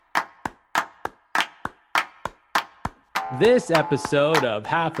This episode of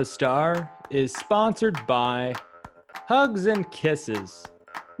Half a Star is sponsored by Hugs and Kisses.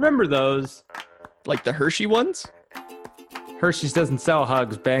 Remember those? Like the Hershey ones? Hershey's doesn't sell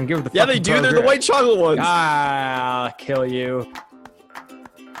hugs, Ben. Give the Yeah, they do. They're the white chocolate ones. I'll kill you.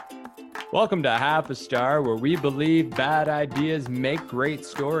 Welcome to Half a Star, where we believe bad ideas make great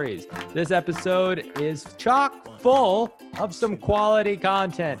stories. This episode is chock full of some quality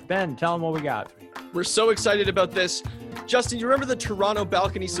content. Ben, tell them what we got. We're so excited about this. Justin, you remember the Toronto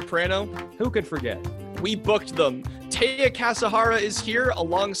Balcony Soprano? Who could forget? We booked them. Taya Kasahara is here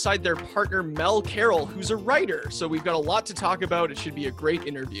alongside their partner Mel Carroll, who's a writer. So we've got a lot to talk about. It should be a great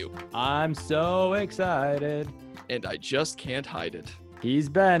interview. I'm so excited. And I just can't hide it. He's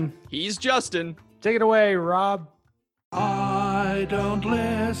Ben. He's Justin. Take it away, Rob. I don't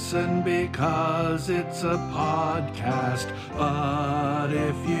listen because it's a podcast, but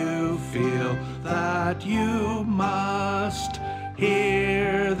if you feel that you must,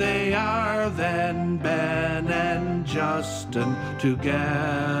 here they are then, Ben and Justin.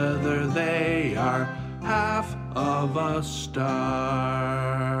 Together they are half of a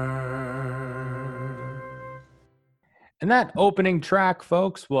star. And that opening track,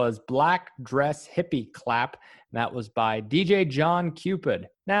 folks, was Black Dress Hippie Clap. And that was by DJ John Cupid.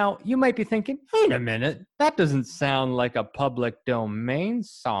 Now, you might be thinking, wait a minute, that doesn't sound like a public domain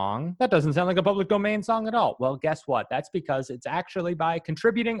song. That doesn't sound like a public domain song at all. Well, guess what? That's because it's actually by a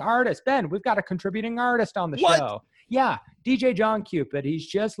contributing artist. Ben, we've got a contributing artist on the show. Yeah, DJ John Cupid. He's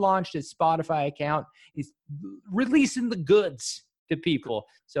just launched his Spotify account. He's releasing the goods to people.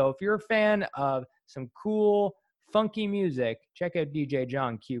 So if you're a fan of some cool, funky music, check out DJ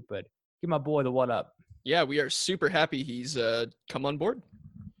John Cupid. Give my boy the what up. Yeah, we are super happy he's come on board.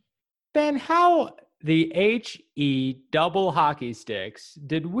 Ben, how the HE double hockey sticks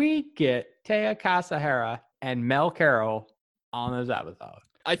did we get Taya Kasahara and Mel Carroll on this episode?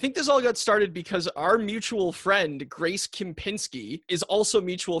 I think this all got started because our mutual friend, Grace Kempinski, is also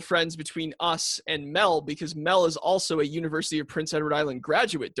mutual friends between us and Mel, because Mel is also a University of Prince Edward Island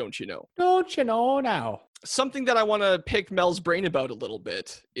graduate, don't you know? Don't you know now? Something that I want to pick Mel's brain about a little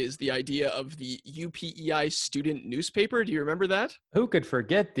bit is the idea of the UPEI student newspaper. Do you remember that? Who could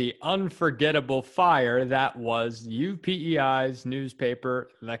forget the unforgettable fire that was UPEI's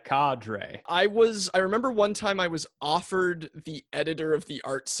newspaper, Le Cadre? I remember one time I was offered the editor of the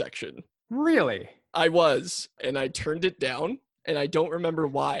art section. Really? I was, and I turned it down. And I don't remember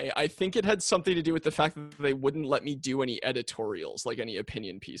why. I think it had something to do with the fact that they wouldn't let me do any editorials, like any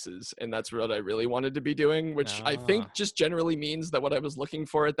opinion pieces. And that's what I really wanted to be doing, which I think just generally means that what I was looking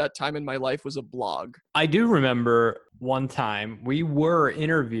for at that time in my life was a blog. I do remember one time we were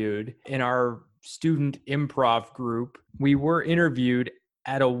interviewed in our student improv group. We were interviewed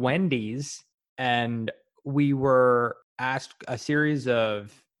at a Wendy's, and we were asked a series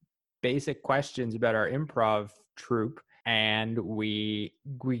of basic questions about our improv troupe. And we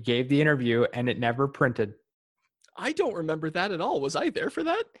gave the interview, and it never printed. I don't remember that at all. Was I there for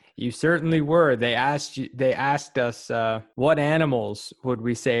that? You certainly were. They asked us what animals would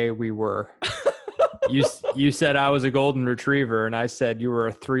we say we were. You said I was a golden retriever, and I said you were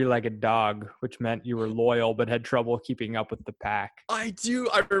a three-legged dog, which meant you were loyal but had trouble keeping up with the pack. I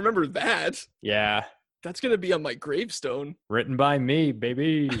remember that. Yeah. That's going to be on my gravestone. Written by me,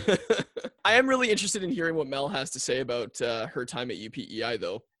 baby. I am really interested in hearing what Mel has to say about her time at UPEI,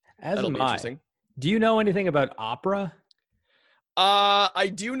 though. That'll be interesting. Do you know anything about opera?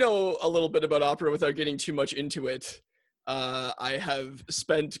 I do know a little bit about opera without getting too much into it. I have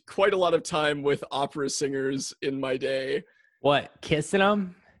spent quite a lot of time with opera singers in my day. What, kissing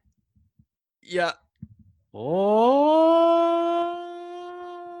them? Yeah. Oh.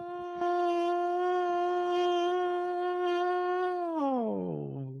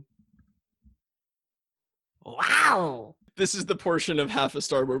 Wow. This is the portion of Half a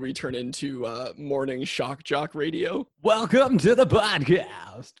Star where we turn into morning shock jock radio. Welcome to the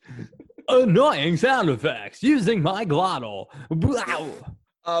podcast. Annoying sound effects using my glottal. Wow.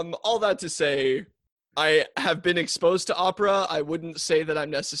 All that to say, I have been exposed to opera. I wouldn't say that I'm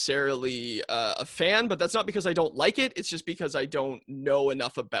necessarily a fan, but that's not because I don't like it. It's just because I don't know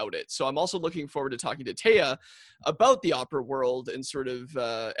enough about it. So I'm also looking forward to talking to Taya about the opera world and sort of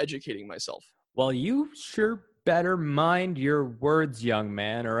educating myself. Well, you sure better mind your words, young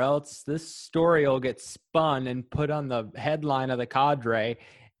man, or else this story will get spun and put on the headline of the Cadre.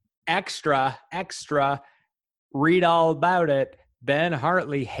 Extra, read all about it. Ben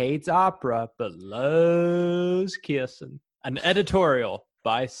Hartley hates opera, but loves kissing. An editorial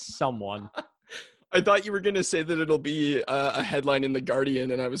by someone. I thought you were going to say that it'll be a headline in The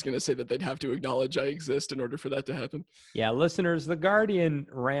Guardian, and I was going to say that they'd have to acknowledge I exist in order for that to happen. Yeah, listeners, The Guardian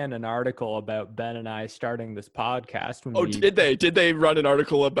ran an article about Ben and I starting this podcast. Did they? Did they run an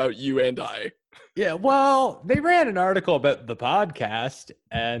article about you and I? Yeah, well, they ran an article about the podcast,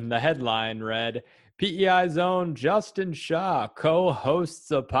 and the headline read, PEI's own Justin Shaw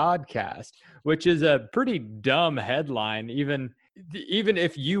co-hosts a podcast, which is a pretty dumb headline, even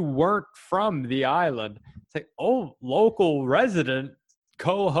if you weren't from the island. It's like, oh, local resident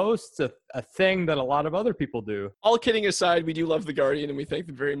co-hosts a thing that a lot of other people do. All kidding aside, we do love The Guardian, and we thank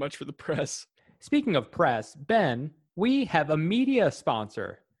them very much for the press. Speaking of press, Ben, we have a media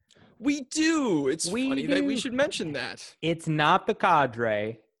sponsor. We do. It's funny that we should mention that. It's not the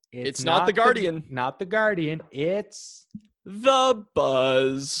Cadre. It's not The Guardian. Not the Guardian. It's The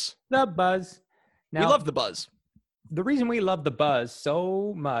Buzz. The Buzz. Now, we love The Buzz. The reason we love The Buzz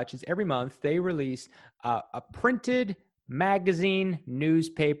so much is every month they release a printed magazine,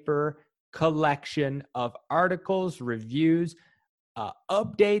 newspaper collection of articles, reviews,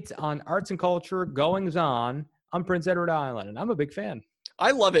 updates on arts and culture, goings on Prince Edward Island. And I'm a big fan.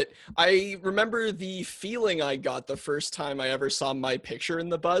 I love it. I remember the feeling I got the first time I ever saw my picture in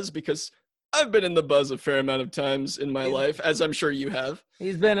The Buzz, because I've been in The Buzz a fair amount of times in my life, as I'm sure you have.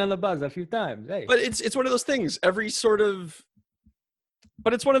 He's been in The Buzz a few times. Hey. But it's one of those things. It's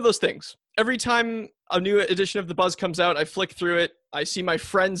one of those things. Every time a new edition of The Buzz comes out, I flick through it. I see my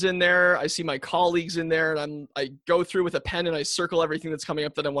friends in there. I see my colleagues in there. And I go through with a pen and I circle everything that's coming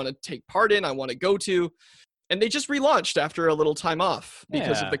up that I want to take part in, I want to go to. And they just relaunched after a little time off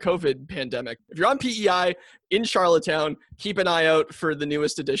because of the COVID pandemic. If you're on PEI in Charlottetown, keep an eye out for the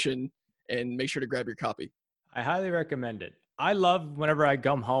newest edition and make sure to grab your copy. I highly recommend it. I love whenever I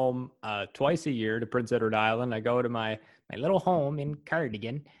come home twice a year to Prince Edward Island. I go to my little home in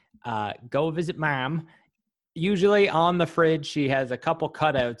Cardigan, go visit Mom. Usually on the fridge, she has a couple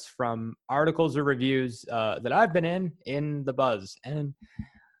cutouts from articles or reviews that I've been in The Buzz. And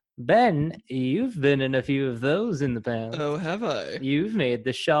Ben, you've been in a few of those in the past. Oh, have I? You've made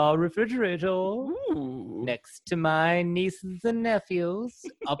the Shaw refrigerator. Ooh. Next to my nieces and nephews,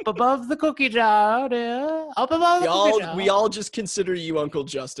 up above the cookie jar, dear. Up above the cookie jar. We all just consider you Uncle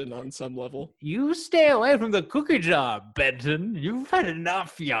Justin on some level. You stay away from the cookie jar, Benton. You've had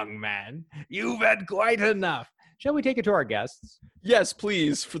enough, young man. You've had quite enough. Shall we take it to our guests? Yes,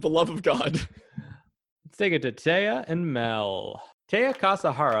 please, for the love of God. Let's take it to Taya and Mel. Taya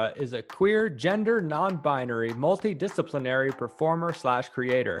Kasahara is a queer, gender non-binary, multidisciplinary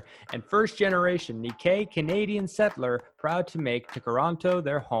performer/creator and first-generation Nikkei Canadian settler proud to make Toronto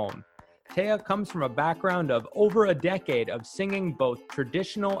their home. Taya comes from a background of over a decade of singing both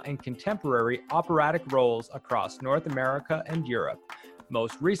traditional and contemporary operatic roles across North America and Europe,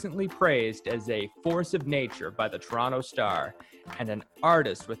 most recently praised as a force of nature by the Toronto Star and an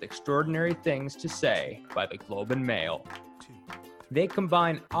artist with extraordinary things to say by the Globe and Mail. They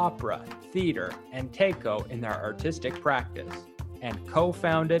combine opera, theater, and taiko in their artistic practice, and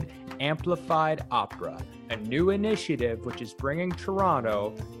co-founded Amplified Opera, a new initiative which is bringing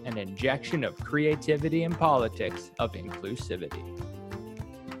Toronto an injection of creativity and politics of inclusivity.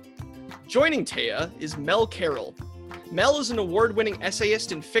 Joining Taya is Mel Carroll. Mel is an award-winning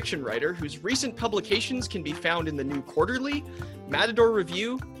essayist and fiction writer whose recent publications can be found in the New Quarterly, Matador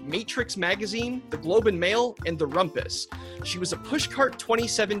Review, Matrix Magazine, The Globe and Mail, and The Rumpus. She was a Pushcart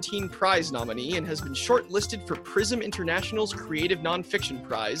 2017 prize nominee and has been shortlisted for Prism International's Creative Nonfiction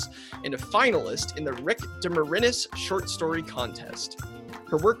Prize and a finalist in the Rick de Marinis Short Story Contest.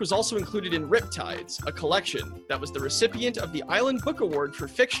 Her work was also included in Riptides, a collection that was the recipient of the Island Book Award for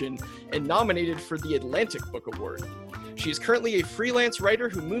Fiction and nominated for the Atlantic Book Award. She is currently a freelance writer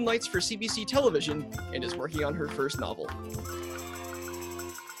who moonlights for CBC Television and is working on her first novel.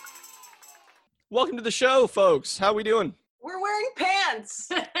 Welcome to the show, folks. How we doing? We're wearing pants.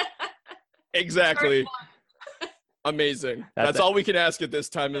 Exactly. Amazing. That's all we can ask at this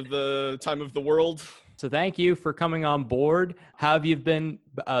time of the world. So thank you for coming on board. How have you been,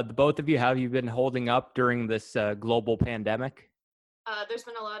 the both of you, how have you been holding up during this global pandemic? There's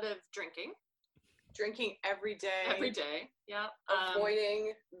been a lot of drinking. Drinking every day. Every day, yeah.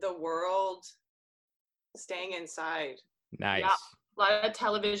 Avoiding the world. Staying inside. Nice. Yeah, a lot of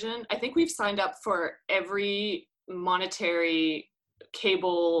television. I think we've signed up for every monetary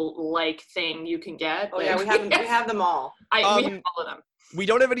cable-like thing you can get. Oh yeah, we have them all. We have all of them. We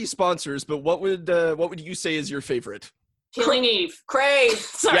don't have any sponsors, but what would you say is your favorite? Killing Eve. Crave.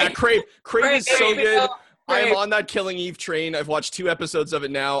 Sorry. Yeah, Crave is so good. I am Crave. on that Killing Eve train. I've watched 2 episodes of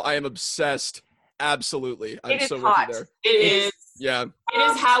it now. I am obsessed. Absolutely. I'm It is so hot. with you there. It is. Yeah. It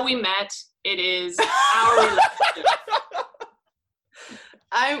is how we met. It is our relationship.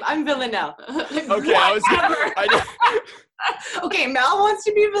 I'm Villanelle. Okay, Okay, Mel wants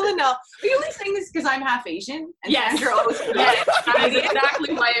to be Villanelle. Are you only saying this because I'm half Asian? And Yes. Sandra O is Yes, that is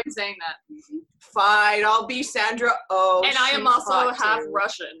exactly why I'm saying that. Fine, I'll be Sandra O. And I am She's also hot half too.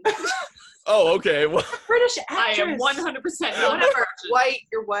 Russian. Oh, okay. Well, British I actress. am 100% not Whatever. Russian. White,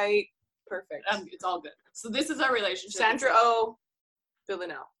 you're white. Perfect. It's all good. So this is our relationship. Sandra O.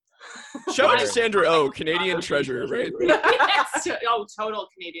 Villanelle. shout out to Sandra Oh, Canadian treasure, right? Yes. Oh, total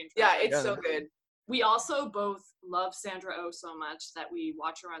Canadian. Yeah, treasure. it's so good. We also both love Sandra Oh so much that we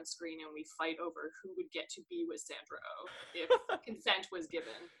watch her on screen and we fight over who would get to be with Sandra Oh if consent was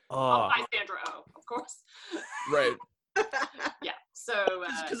given. Oh, By Sandra Oh, of course. Right. Yeah. So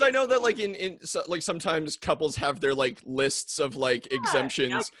Because I know that like like sometimes couples have their like lists of like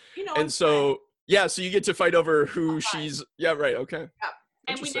exemptions, You know, and so yeah, so you get to fight over who Fine. she's. Yeah, right. Okay. and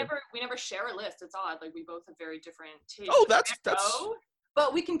we Interesting. never share a list. It's odd. Like we both have very different tastes. Oh, that's Oh,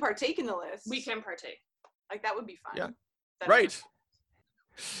 but we can partake in the list. we can partake. Like that would be fun. Yeah. That'd Right.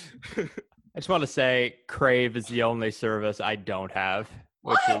 I just want to say Crave is the only service I don't have,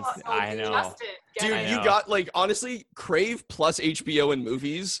 which What? is, Oh, I dude, know. Justin. Dude, I you know. got like honestly, Crave plus HBO and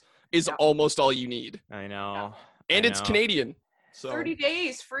movies is Yeah. almost all you need, I know. and I it's know. Canadian. So 30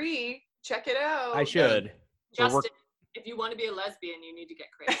 days free. Check it out. I should. We're work- Justin, if you want to be a lesbian, you need to get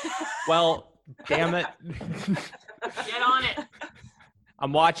Crave. Well, damn it. Get on it.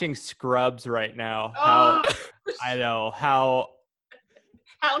 I'm watching Scrubs right now. How Oh, I know how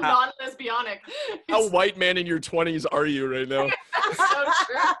how non-lesbianic. how It's white man in your 20s are you right now? so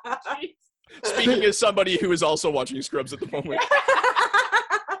true. Jeez. Speaking as somebody who is also watching Scrubs at the moment.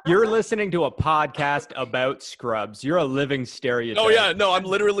 you're listening to a podcast about Scrubs. You're a living stereotype. Oh yeah, no, I'm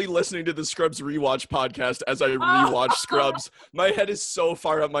literally listening to the Scrubs rewatch podcast as I rewatch Scrubs. My head is so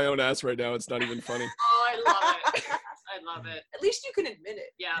far up my own ass right now. It's not even funny. Oh, I love it. I love it. At least you can admit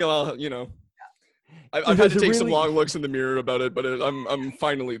it. Yeah. Well, you know, I've It had has to a take some really- long looks in the mirror about it, but I'm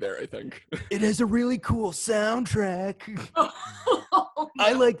finally there. I think. It has a really cool soundtrack. Oh,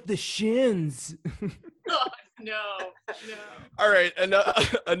 I like the Shins. God, no. All right,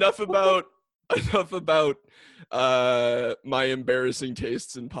 enough about my embarrassing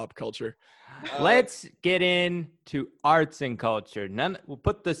tastes in pop culture. Let's get into arts and culture. We'll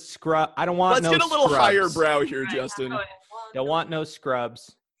put the scrub. I don't want Let's no get a little Scrubs. higher brow here, Right, Justin. go ahead. Don't want no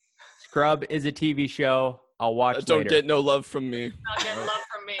Scrubs. Scrub is a TV show. I'll watch Don't later. get no love from me. Not getting love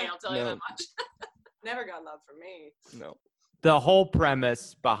from me, I'll tell you No. that much. Never got love from me. No. The whole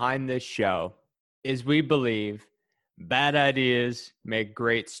premise behind this show is we believe bad ideas make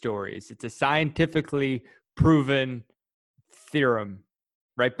great stories. It's a scientifically proven theorem.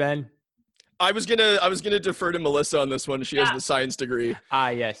 Right, Ben? I was gonna defer to Melissa on this one. She has Yeah. the science degree. Ah,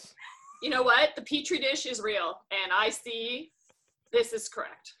 yes. You know what? The Petri dish is real, and I see this is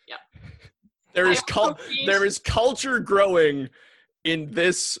correct. Yeah. There I is also read- there is culture growing in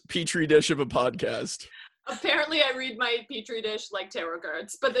this petri dish of a podcast. Apparently, I read my Petri dish like tarot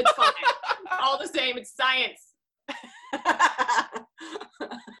cards, but that's fine. All the same, it's science.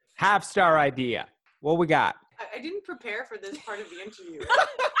 Half star idea. What we got? I didn't prepare for this part of the interview.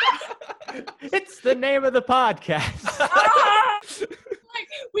 It's the name of the podcast. Like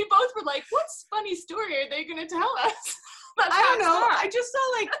we both were like, "What's funny story are they gonna tell us?" That's I how don't it know. starts. I just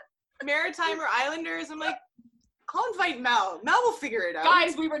saw like Maritime or Islanders. I'm like, I'll invite Mel. Mel will figure it out.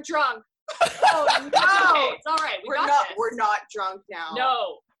 Guys, we were drunk. oh It's okay. no, It's all right. We we're got not. this. We're not drunk now.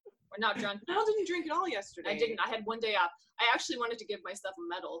 No, we're not drunk. Mel didn't drink at all yesterday. I didn't. I had one day off. I actually wanted to give myself a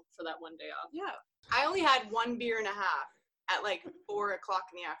medal for that one day off. Yeah, I only had 1 beer and a half at like 4 o'clock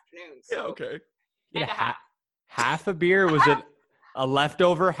in the afternoon. So. Yeah, okay. Yeah, And a half. half a beer? Was it a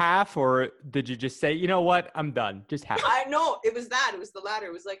leftover half, or did you just say, you know what, I'm done, just half? I know it was that. It was the latter.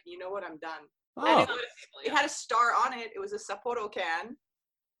 It was like, you know what, I'm done. Oh, And it had a star on it. It was a Sapporo can.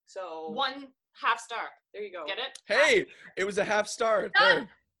 So 1 half star. there you go. Get it? Hey, it was a half star. Done. There.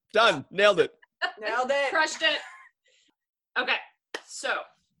 Done. Nailed it. Nailed it. Crushed it. Okay, so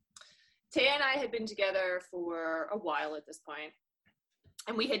Taya and I had been together for a while at this point,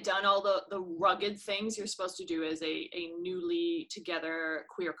 and we had done all the rugged things you're supposed to do as a newly together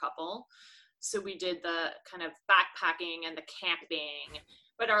queer couple. So we did the kind of backpacking and the camping.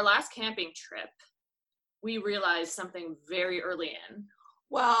 But our last camping trip, we realized something very early in.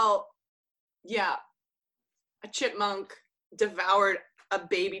 Well, yeah. A chipmunk devoured a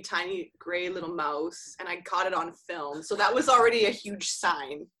baby tiny gray little mouse, and I caught it on film. So that was already a huge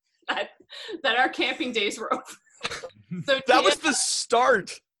sign. That our camping days were over. So That Taya- was the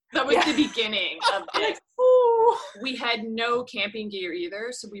start. That was Yeah. the beginning of this. Like, ooh. We had no camping gear either,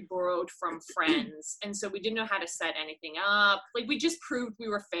 so we borrowed from friends, and so we didn't know how to set anything up. Like, we just proved we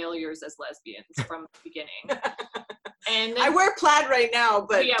were failures as lesbians from the beginning. And then I wear plaid right now,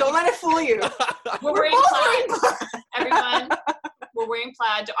 but Yeah, don't let it fool you. we're We're wearing both plaid. wearing plaid. Everyone, we're wearing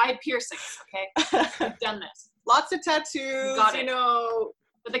plaid. I have piercings, okay? We've done this. Lots of tattoos. Got it. You know.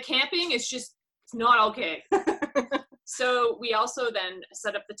 But the camping is just, it's not okay. So we also then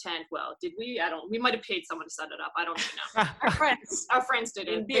set up the tent. Well, did we? We might have paid someone to set it up. I don't even know. Our friends. Our friends did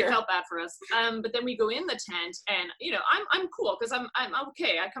it. And They beer. felt bad for us. But then we go in the tent, and I'm cool because I'm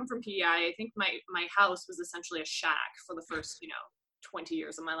okay. I come from PEI. I think my house was essentially a shack for the first 20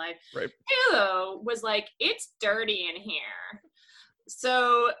 years of my life. Right. Hello was like, it's dirty in here.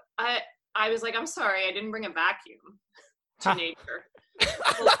 So I was like, I'm sorry, I didn't bring a vacuum to nature.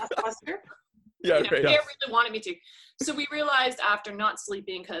 Yeah, They right. really wanted me to. So we realized after not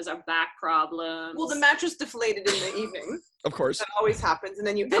sleeping because our back problems. Well, the mattress deflated in the evening. Of course. That always happens, and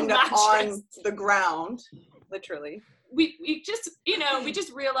then you The end up on mattress. the ground, literally. we just we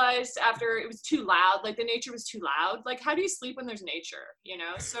just realized after it was too loud, like the nature was too loud. Like, how do you sleep when there's nature?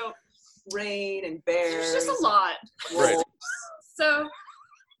 So Rain and bears. there's just a lot. Right. wolves. So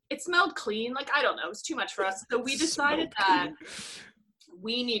it smelled clean. Like, I don't know, it was too much for us. So we decided that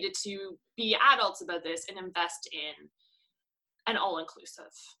we needed to be adults about this and invest in an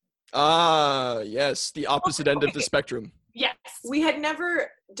all-inclusive. Ah, yes, the opposite end of the spectrum. Yes. We had never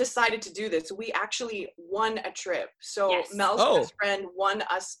decided to do this. We actually won a trip. So Yes. Mel's Oh. best friend won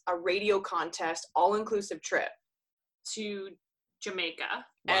us a radio contest, all-inclusive trip. To Jamaica.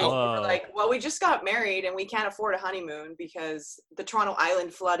 And we Wow. were like, well, we just got married and we can't afford a honeymoon because the Toronto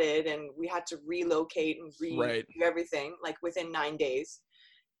Island flooded and we had to relocate and Right. do everything like within 9 days.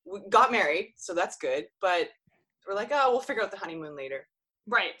 We got married, so that's good. But we're like, oh, we'll figure out the honeymoon later.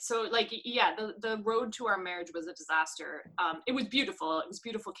 Right. So, like, yeah, the road to our marriage was a disaster. It was beautiful. It was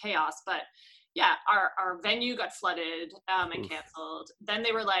beautiful chaos. But yeah, our venue got flooded and Oof. canceled. Then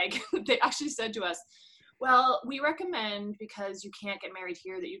they were like, they actually said to us, well, we recommend, because you can't get married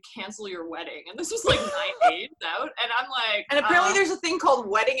here, that you cancel your wedding. And this was like 9 days out. And I'm like, And apparently there's a thing called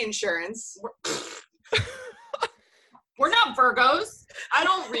wedding insurance. we're not Virgos. I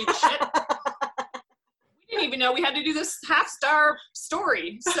don't read shit. We didn't even know we had to do this half-star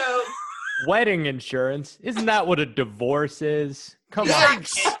story. So Wedding insurance. Isn't that what a divorce is? Come on.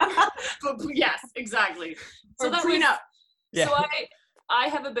 Yikes. yes, exactly. So Or that prenup. was, Yeah. so I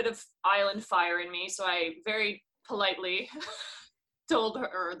have a bit of island fire in me, so I very politely told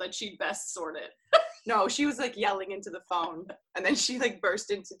her that she'd best sort it. No, she was like yelling into the phone, and then she like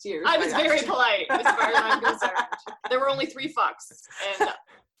burst into tears. I was right very after. polite as far as I'm concerned. There were only 3 fucks, and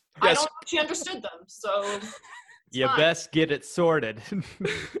I Yes. don't know if she understood them, so it's You fine. best get it sorted.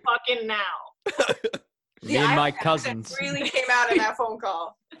 Fucking now. Me The and my Irish accent cousins. really came out in that phone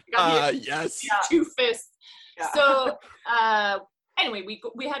call. Got hit Yes. Yeah. 2 fists. Yeah. So anyway,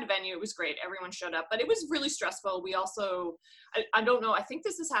 we had a venue. It was great. Everyone showed up, but it was really stressful. We also, I don't know, I think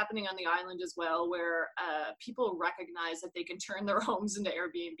this is happening on the island as well, where people recognize that they can turn their homes into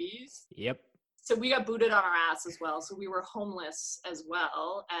Airbnbs. Yep. So we got booted on our ass as well. So we were homeless as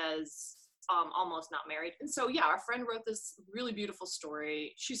well as almost not married. And so, yeah, our friend wrote this really beautiful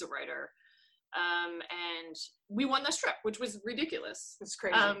story. She's a writer. And we won this trip, which was ridiculous. It's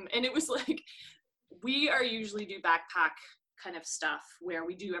crazy. And it was like, we are usually do backpack kind of stuff where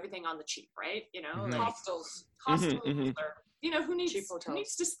we do everything on the cheap, right? Mhm. Like Hostels. hostels mhm. or, who needs Cheap who hotels.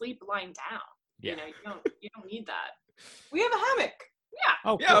 needs to sleep lying down? Yeah. You don't need that. We have a hammock.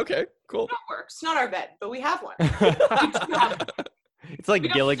 Oh, Yeah, okay, cool. That works. It's not our bed, but we have one. It's like We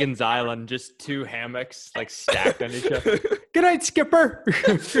don't Gilligan's Island, just 2 hammocks like stacked on each other. Good night, Skipper.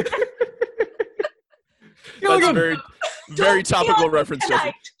 That's a Gilligan. very, very topical reference,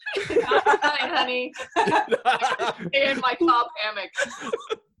 Jesse. Good night, honey. In my top hammock.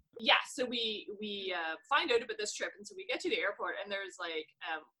 Yeah, so we find out about this trip, and so we get to the airport, and there's like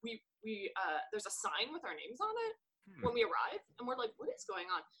there's a sign with our names on it when we arrive, and we're like, what is going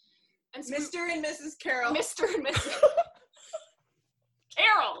on? And so Mr. and Mrs. Carroll. Mr. and Mrs.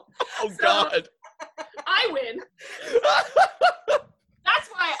 Carol, Oh God. I win. That's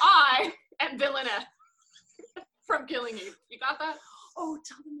why I am Villainess from Killing Eve. You got that? Oh,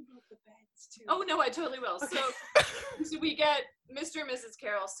 tell them about the beds too. Oh no, I totally will. Okay. So we get Mr. and Mrs.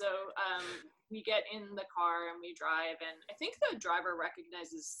 Carroll. So we get in the car and we drive, and I think the driver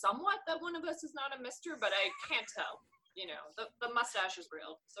recognizes somewhat that one of us is not a Mr., but I can't tell. The mustache is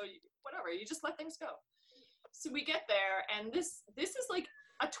real. So whatever, you just let things go. So we get there, and this is like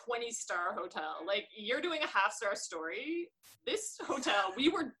a 20-star hotel. Like, you're doing a half-star story. This hotel, we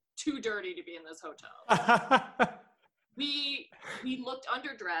were too dirty to be in this hotel. We looked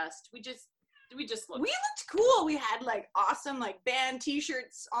underdressed. We just looked. We looked cool. We had like awesome like band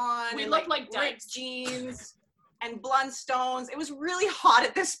t-shirts on. We and, looked like ripped dykes. jeans and blunt stones. It was really hot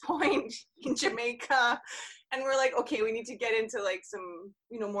at this point in Jamaica. And we're like, okay, we need to get into like some,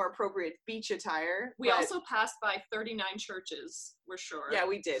 more appropriate beach attire. We But, also passed by 39 churches, we're sure. yeah,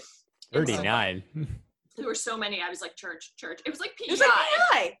 we did. 39. There were so many. I was like, church. It was like PEI. It was like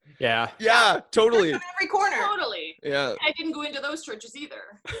PI Yeah. Yeah, totally. on every corner. Totally. Yeah. I didn't go into those churches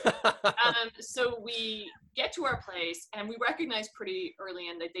either. So we get to our place and we recognize pretty early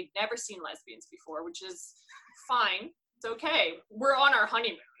in that they'd never seen lesbians before, which is fine. It's okay. We're on our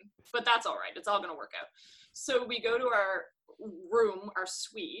honeymoon, but that's all right. It's all going to work out. So we go to our room, our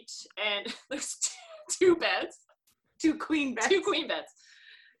suite, and there's two beds, Two queen beds.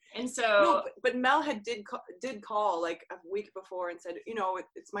 And so No, but Mel did call like a week before and said,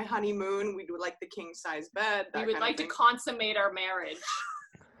 it's my honeymoon. We would like the king size bed. we would like to consummate our marriage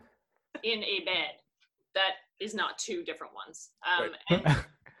in a bed that is not two different ones. And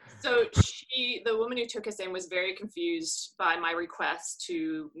so the woman who took us in was very confused by my request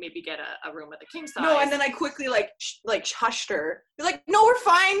to maybe get a room with a king size. No, and then I quickly like hushed her. You're like, no, we're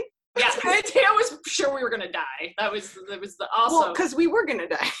fine. yeah, I was sure we were gonna die. That was the also. Well, because we were gonna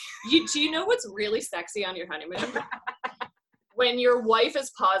die. Do you know what's really sexy on your honeymoon? When your wife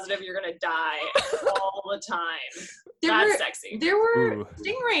is positive you're gonna die all the time. That's sexy. There were Ooh.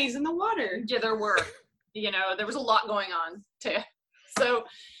 stingrays in the water. Yeah, there were. There was a lot going on. So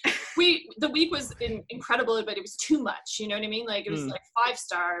the week was incredible, but it was too much. You know what I mean? Like it was like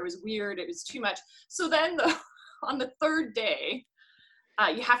 5-star. It was weird. It was too much. So then on the third day,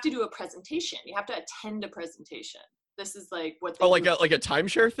 you have to do a presentation. You have to attend a presentation. This is like what they like a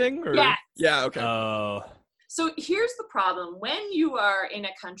timeshare thing? Or? Yes. Yeah, okay. Oh. So here's the problem. When you are in a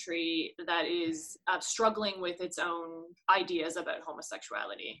country that is struggling with its own ideas about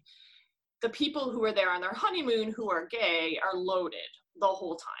homosexuality, the people who are there on their honeymoon who are gay are loaded the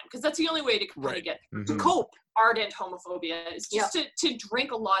whole time. Because that's the only way to kind Right. of get To Mhm. cope. ardent homophobia is just to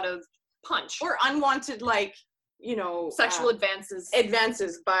drink a lot of punch. Or unwanted, like, Sexual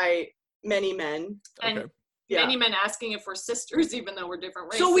advances by many men. and Okay. Yeah. many men asking if we're sisters, even though we're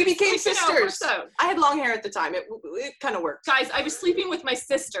different races. So we became Which, it sisters. works out. I had long hair at the time. It kind of worked. Guys, I was sleeping with my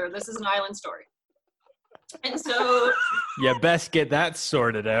sister. This is an island story. And so You best get that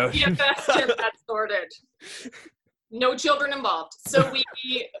sorted out. you best get that sorted. No children involved. So we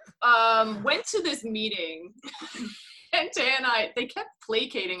went to this meeting, and Tay and they kept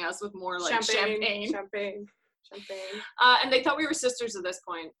placating us with more like champagne. And they thought we were sisters at this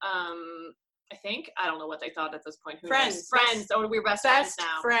point. I think. I don't know what they thought at this point. Who knows? Friends. Oh, we were best friends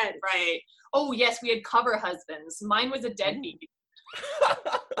now. Friend. Right. Oh, yes, we had cover husbands. Mine was a deadbeat.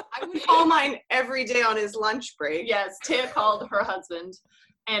 I would call mine every day on his lunch break. Yes, Taya called her husband.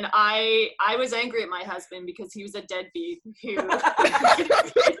 And I was angry at my husband because he was a deadbeat who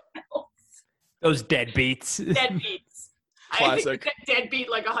Those deadbeats. deadbeats. Classic. I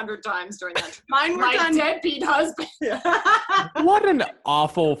deadbeat like 100 times during that trip. Mine were My done. deadbeat husband. What an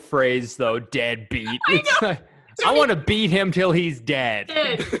awful phrase, though, deadbeat. It's like, I want to beat him till he's dead.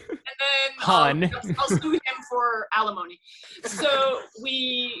 Did. And then Hun. I'll sue him for alimony. So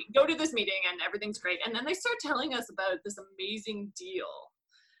we go to this meeting and everything's great. And then they start telling us about this amazing deal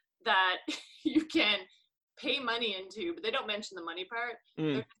that you can pay money into, but they don't mention the money part.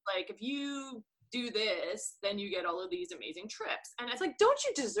 Mm. They're just like, if you do this, then you get all of these amazing trips. And It's like, don't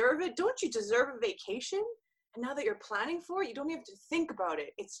you deserve it? Don't you deserve a vacation? And now that you're planning for it, you don't even have to think about it.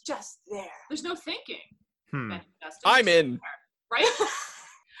 It's just there. there's no thinking. Justin. I'm in. Right?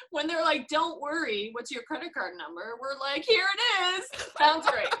 When they're like, don't worry, what's your credit card number? We're like, here it is. Sounds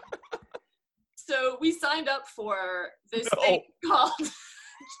great. So we signed up for this thing called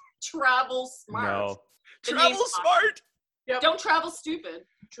Travel Smart. No. The Travel name's smart. Don't travel stupid.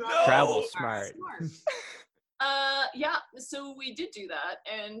 No. Travel smart. Yeah, so we did do that.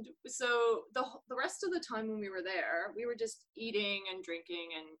 And so the rest of the time when we were there, we were just eating and drinking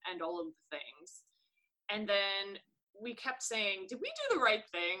and all of the things. And then we kept saying, did we do the right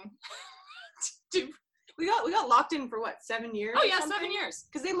thing? We got locked in for what, 7 years? Oh yeah, 7 years.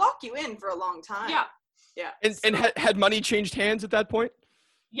 Because they lock you in for a long time. Yeah. And had money changed hands at that point?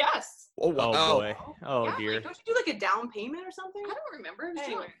 Yes. Oh, wow. Oh, boy. Oh, Yeah, dear. Don't you do like a down payment or something? I don't remember. It was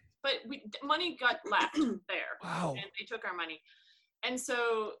Anyway. anyway. But money got left there. Wow. And they took our money. And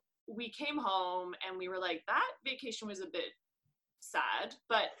so we came home and we were like, that vacation was a bit sad,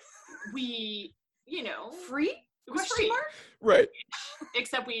 but we, Free? it was Question free. mark? Right.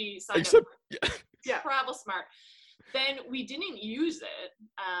 Except we signed Except, up for Travel Smart. Then we didn't use it.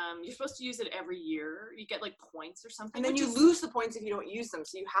 You're supposed to use it every year. You get like points or something. And then which you is- lose the points if you don't use them,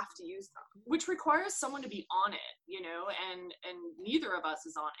 so you have to use them. which requires someone to be on it, you know, and neither of us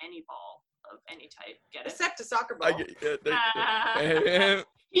is on any ball of any type. Get it? Except a soccer ball.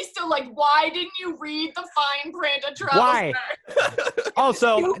 He's still like, why didn't you read the fine print of travel? Why? Start?"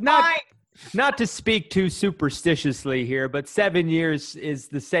 Also, You not fine. not to speak too superstitiously here, but 7 years is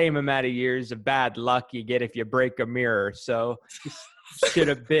the same amount of years of bad luck you get if you break a mirror. So this should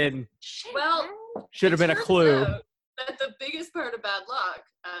have been Well, a It turns clue. out that the biggest part of bad luck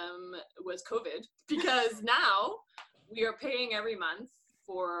was COVID, because now we are paying every month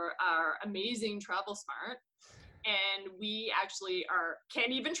for our amazing Travel Smart, and we actually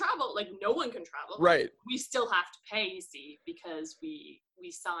can't even travel. Like, no one can travel. Right. We still have to pay, you see, because we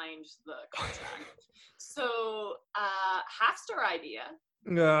signed the contract. So half star idea.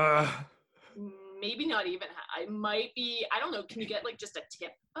 Maybe not even. I might be. I don't know. Can you get like just a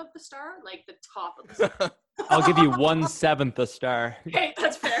tip of the star, like the top of the star? I'll give you 1/7 a star. Okay,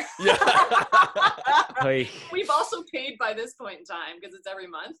 that's fair. Yeah. Like, We've also paid by this point in time, because it's every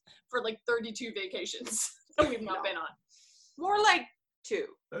month, for like 32 vacations that we've not been on. More like 2.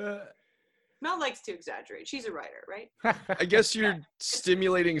 Mel likes to exaggerate. She's a writer, right? I guess you're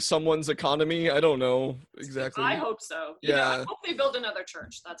stimulating someone's economy. I don't know exactly. I hope so. You know, I Yeah. hope they build another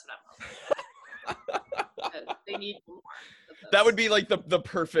church. That's what I'm hoping. They need more. of That those. would be like the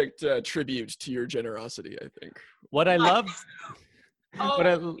perfect tribute to your generosity, I think. what I love, Oh, what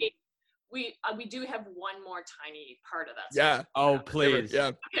I- wait. We do have one more tiny part of that. Yeah. oh please. Yeah.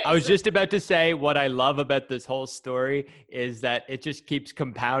 Okay, I was so- just about to say what I love about this whole story is that it just keeps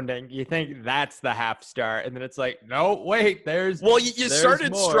compounding. You think that's the half star, and then it's like, no, wait, there's. Well, you There's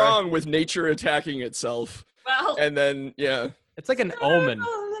started more. strong with nature attacking itself, Well, and then It's like an omen.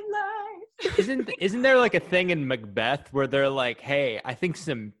 Circle of life. Isn't there like a thing in Macbeth where they're like, hey, I think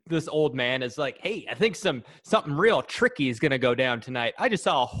this old man is like, hey, I think something real tricky is gonna go down tonight. I just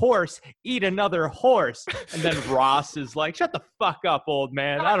saw a horse eat another horse, and then Ross is like, shut the fuck up, old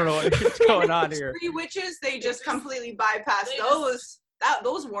man. I don't know what's going on here. 3 witches, they just completely bypass They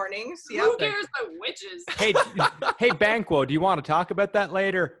those warnings. Yeah. who cares about witches? Hey, Banquo, do you want to talk about that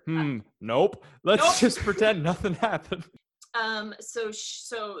later? Nope. Let's Nope. just pretend nothing happened. So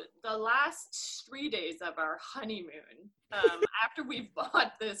the last 3 days of our honeymoon, after we've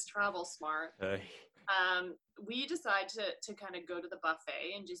bought this Travel Smart, we decide to kind of go to the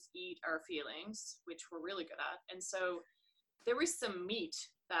buffet and just eat our feelings, which we're really good at. And so there was some meat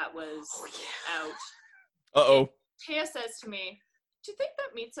that was out. Uh-oh. Taya says to me, do you think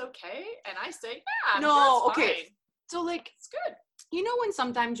that meat's okay? And I say, yeah, I'm No, sure it's okay. fine. So like, It's good. you know when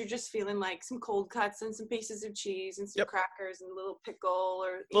sometimes you're just feeling like some cold cuts and some pieces of cheese and some Yep. crackers and a little pickle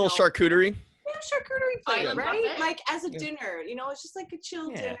or Little charcuterie. charcuterie plate, Island right? buffet. Like as a Yeah. dinner, you know, it's just like a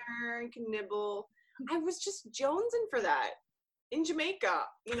chill Yeah. dinner. You can nibble. I was just jonesing for that in Jamaica,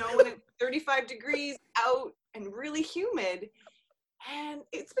 you know, when it's 35 degrees out and really humid. And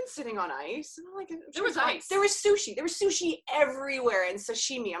it's been sitting on ice. And I'm like, I'm sure was it's fine. ice. There was sushi. There was sushi everywhere and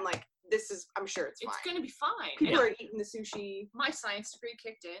sashimi. I'm like, I'm sure it's fine. It's going to be fine. People And are eating the sushi. my science degree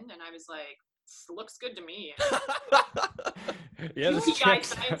kicked in, and I was like, looks good to me. Yeah, this You guys checks.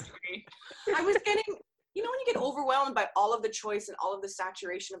 science degree. I was getting, you know, when you get overwhelmed by all of the choice and all of the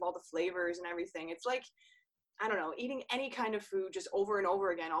saturation of all the flavors and everything, it's like, I don't know, eating any kind of food just over and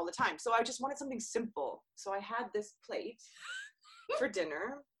over again all the time. So I just wanted something simple. So I had this plate for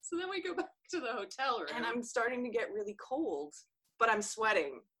dinner, So then we go back to the hotel room, and I'm starting to get really cold, but I'm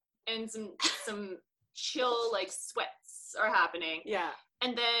sweating. and some chill like sweats are happening. Yeah.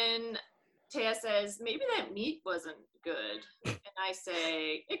 And then Taya says, maybe that meat wasn't good. And I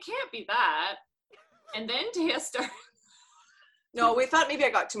say, it can't be that. And then Taya starts, No, we thought maybe I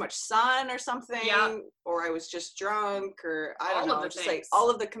got too much sun or something, Yeah. or I was just drunk, or I don't All of know, the just like things. all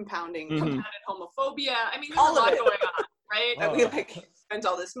of the compounding. Mhm. compounded homophobia. I mean, there's All a of lot it. going on, right? That we like spent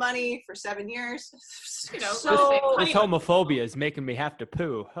all this money for 7 years. You know, So- let's save This money. homophobia is making me have to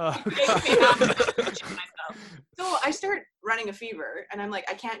poo. Oh, It makes me God. have to check myself. So I start running a fever, and I'm like,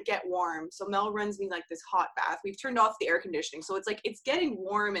 I can't get warm. So Mel runs me like this hot bath. We've turned off the air conditioning, so it's like it's getting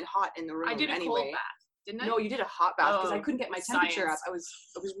warm and hot in the room. I did a anyway. cold bath, didn't I? No, you did a hot bath because I Oh, couldn't get my temperature up. science.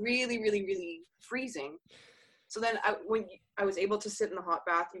 I was really, really, really freezing. So then I was able to sit in the hot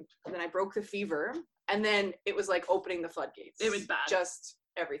bath, and then I broke the fever, and then it was like opening the floodgates. It was bad. Just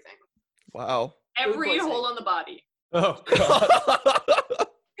everything. Wow. Every poisoning. hole in the body. Oh, God.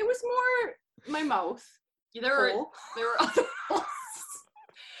 It was more my mouth. There were Hole. other holes.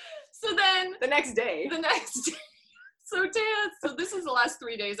 So then The next day. the next day, So this is the last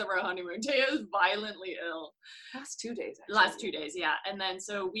 3 days of our honeymoon. Taya is violently ill. Last 2 days. Actually. Last 2 days, yeah. And then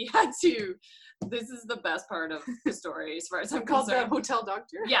so we had to. This is the best part of the story, as far as I'm called the concerned. hotel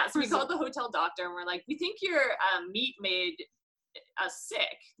doctor. Yeah, so we called the hotel doctor, and we're like, we think your meat made us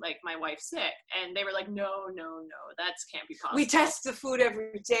sick, like my wife's sick. And they were like, no, that can't be possible. We test the food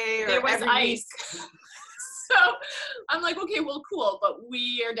every day or there was every ice. week. So I'm like, okay, well, cool, but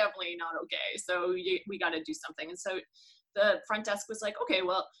we are definitely not okay. So we got to do something. And so the front desk was like, okay,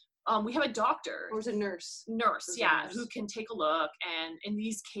 well, we have a doctor. Or was it nurse? Nurse, yeah, who can take a look. And in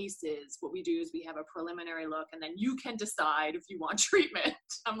these cases, what we do is we have a preliminary look, and then you can decide if you want treatment.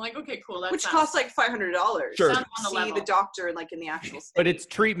 I'm like, okay, cool. Which costs like $500. Sure. Sounds on the See level. the doctor like in the actual city. But it's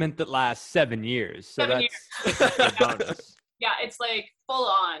treatment that lasts 7 years. So 7 that's a bonus. Yeah, it's like full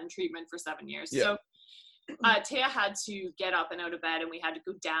on treatment for 7 years. Yeah. So Taya had to get up and out of bed, and we had to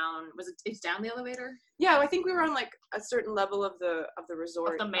go down. It's down the elevator? Yeah, I think we were on like a certain level of the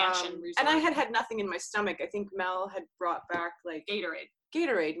resort. Of the mansion resort. And I had nothing in my stomach. I think Mel had brought back like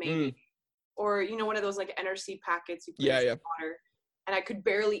Gatorade maybe. Or one of those like NRC packets you put in water. And I could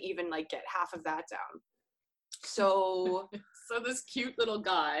barely even like get half of that down. So So this cute little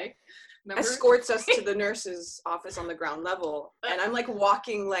guy escorts us to the nurse's office on the ground level. And I'm like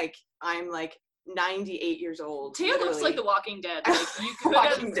walking like I'm like 98 years old. Taya looks like The Walking Dead. Like you could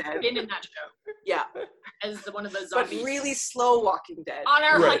Walking have Dead. been in that show. Yeah. As one of the But zombies. really slow Walking Dead. On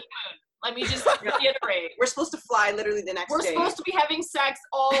our Right. honeymoon. Let me just reiterate. We're supposed to fly literally the next We're day. supposed to be having sex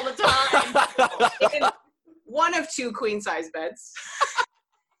all the time. In one of 2 queen-size beds.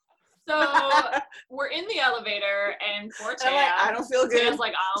 So we're in the elevator, and poor And I'm like, I Taya. don't feel good. Taya's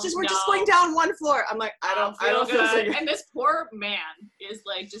like, It's just we're just going down one floor. I'm like, I don't feel so good. And this poor man is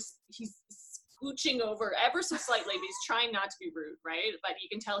like, he's scooching over ever so slightly, but he's trying not to be rude, right? But you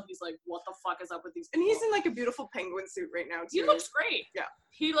can tell he's like, what the fuck is up with these And people? he's in like a beautiful penguin suit right now too. He looks great. Yeah.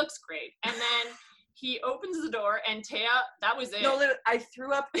 He looks great. And then he opens the door, and Taya, that was it. No, literally, I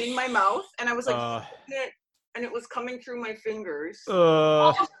threw up in my mouth, and I was like, Uh, and it was coming through my fingers.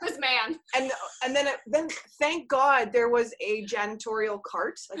 This man. And then thank God there was a janitorial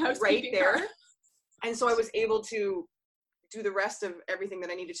cart like right Housekeeping there, cart. and so I was able to do the rest of everything that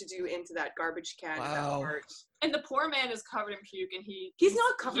I needed to do into that garbage can. Wow. Cart. And the poor man is covered in puke, and He's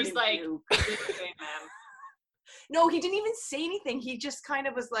not covered he's in like, puke. okay, ma'am. No, he didn't even say anything. He just kind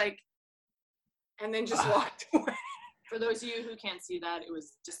of was like, and then just walked away. For those of you who can't see that, it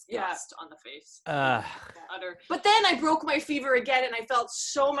was disgust on the face. Utter. But then I broke my fever again, and I felt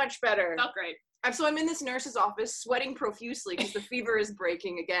so much better. Felt great. So I'm in this nurse's office, sweating profusely because the fever is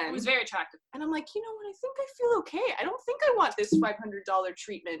breaking again. It was very attractive. And I'm like, you know what? I think I feel okay. I don't think I want this $500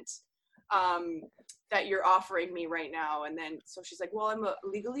 treatment that you're offering me right now. And then, so she's like, well, I'm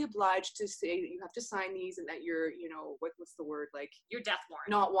legally obliged to say that you have to sign these and that you're, what's the word? Like, Your death warrant.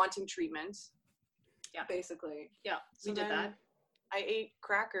 not wanting treatment. Yeah. Basically. Yeah, we did that. I ate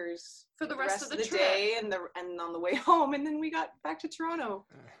crackers For the rest of the trip. day and on the way home, and then we got back to Toronto.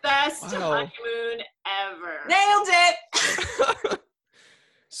 Best Wow. honeymoon ever. Nailed it!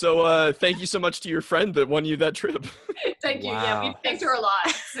 So thank you so much to your friend that won you that trip. Thank you. Yeah, Wow. we've thanked her a lot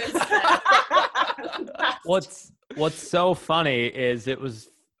since then. What's so funny is it was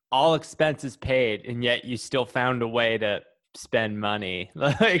all expenses paid, and yet you still found a way to spend money on a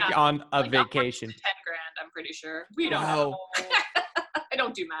Like, that worked vacation. to $10,000, I'm pretty sure. We don't Wow. know. I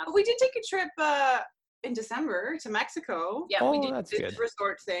don't do math. But we did take a trip in December to Mexico. Yeah, Oh, we did. that's Did good. the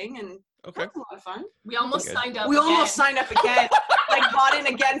resort thing, and Okay. that was a lot of fun. We almost Good. signed up. We almost again. signed up again, like bought in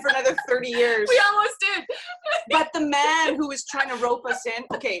again for another 30 years. We almost did. But the man who was trying to rope us in,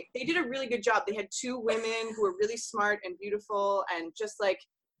 okay, they did a really good job. They had 2 women who were really smart and beautiful and just like,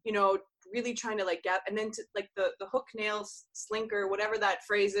 really trying to like get, and then to, like the hook, nail, slinker, whatever that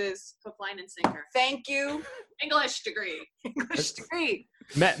phrase is. Hook, line, and sinker. Thank you. English degree. English degree.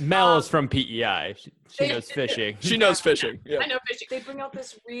 Mel is from PEI. She they- knows fishing. She knows fishing. Yeah. I know fishing. They bring out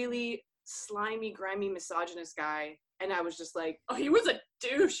this really slimy, grimy, misogynist guy, and I was just like, Oh, he was a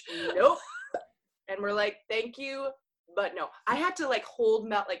douche. nope. And we're like, thank you, but no. I had to like hold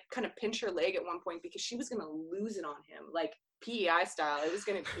Mel, like kind of pinch her leg at one point because she was gonna lose it on him, like PEI style. It was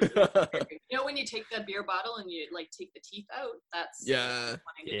gonna be You know when you take the beer bottle and you like take the teeth out? That's Yeah.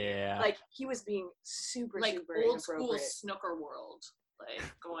 funny to do. Yeah. like he was being super Like super old school inappropriate. snooker world. Like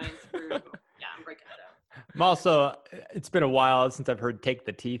going through. Yeah, I'm breaking it out. I'm also, it's been a while since I've heard "take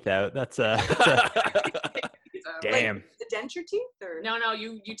the teeth out." That's a So, damn. The denture teeth, or No,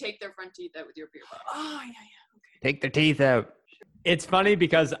 you take their front teeth out with your beer bottle. Oh yeah. Take the teeth out. It's funny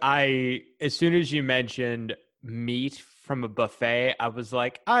because as soon as you mentioned meat from a buffet, I was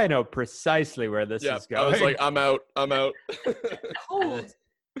like, I know precisely where this Yeah, is going. I was like, I'm out. Cold.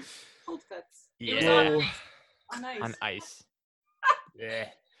 Cold cuts. It was yeah, on Oh, nice. on ice. Yeah.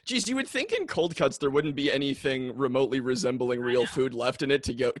 Geez, you would think in cold cuts there wouldn't be anything remotely resembling real food left in it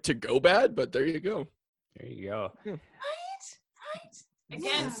to go bad, but there you go. There you go. Right? Again,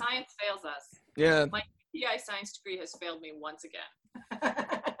 Yeah. science fails us. Yeah. My PI science degree has failed me once again.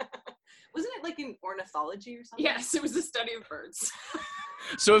 Wasn't it like in ornithology or something? Yes, it was the study of birds.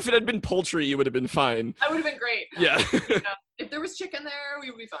 So if it had been poultry, you would have been fine. That would have been great. Yeah. If there was chicken there, we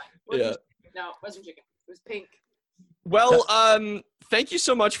would be fine. Yeah. No, it wasn't chicken. It was pink. Well, thank you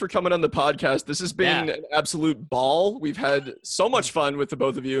so much for coming on the podcast. This has been Yeah. an absolute ball. We've had so much fun with the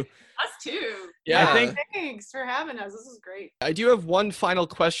both of you. Us too. Yeah. I think Thanks for having us. This is great. I do have one final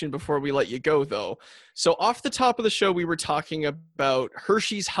question before we let you go, though. So, off the top of the show, we were talking about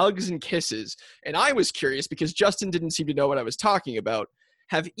Hershey's Hugs and Kisses. And I was curious because Justin didn't seem to know what I was talking about.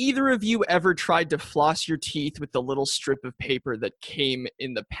 Have either of you ever tried to floss your teeth with the little strip of paper that came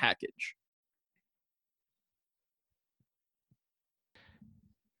in the package?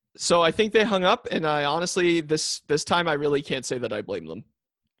 So, I think they hung up. And I honestly, this time, I really can't say that I blame them.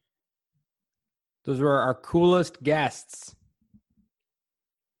 those were our coolest guests.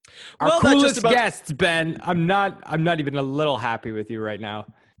 Our Well, that just coolest about- guests, Ben. I'm not even a little happy with you right now.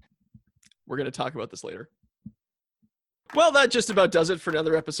 We're going to talk about this later. Well, that just about does it for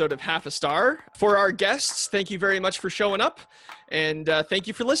another episode of Half a Star. For our guests, thank you very much for showing up. And thank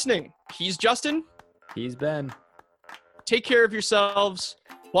you for listening. He's Justin. He's Ben. Take care of yourselves.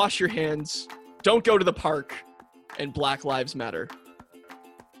 Wash your hands. Don't go to the park. And Black Lives Matter.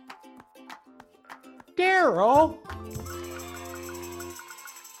 Daryl.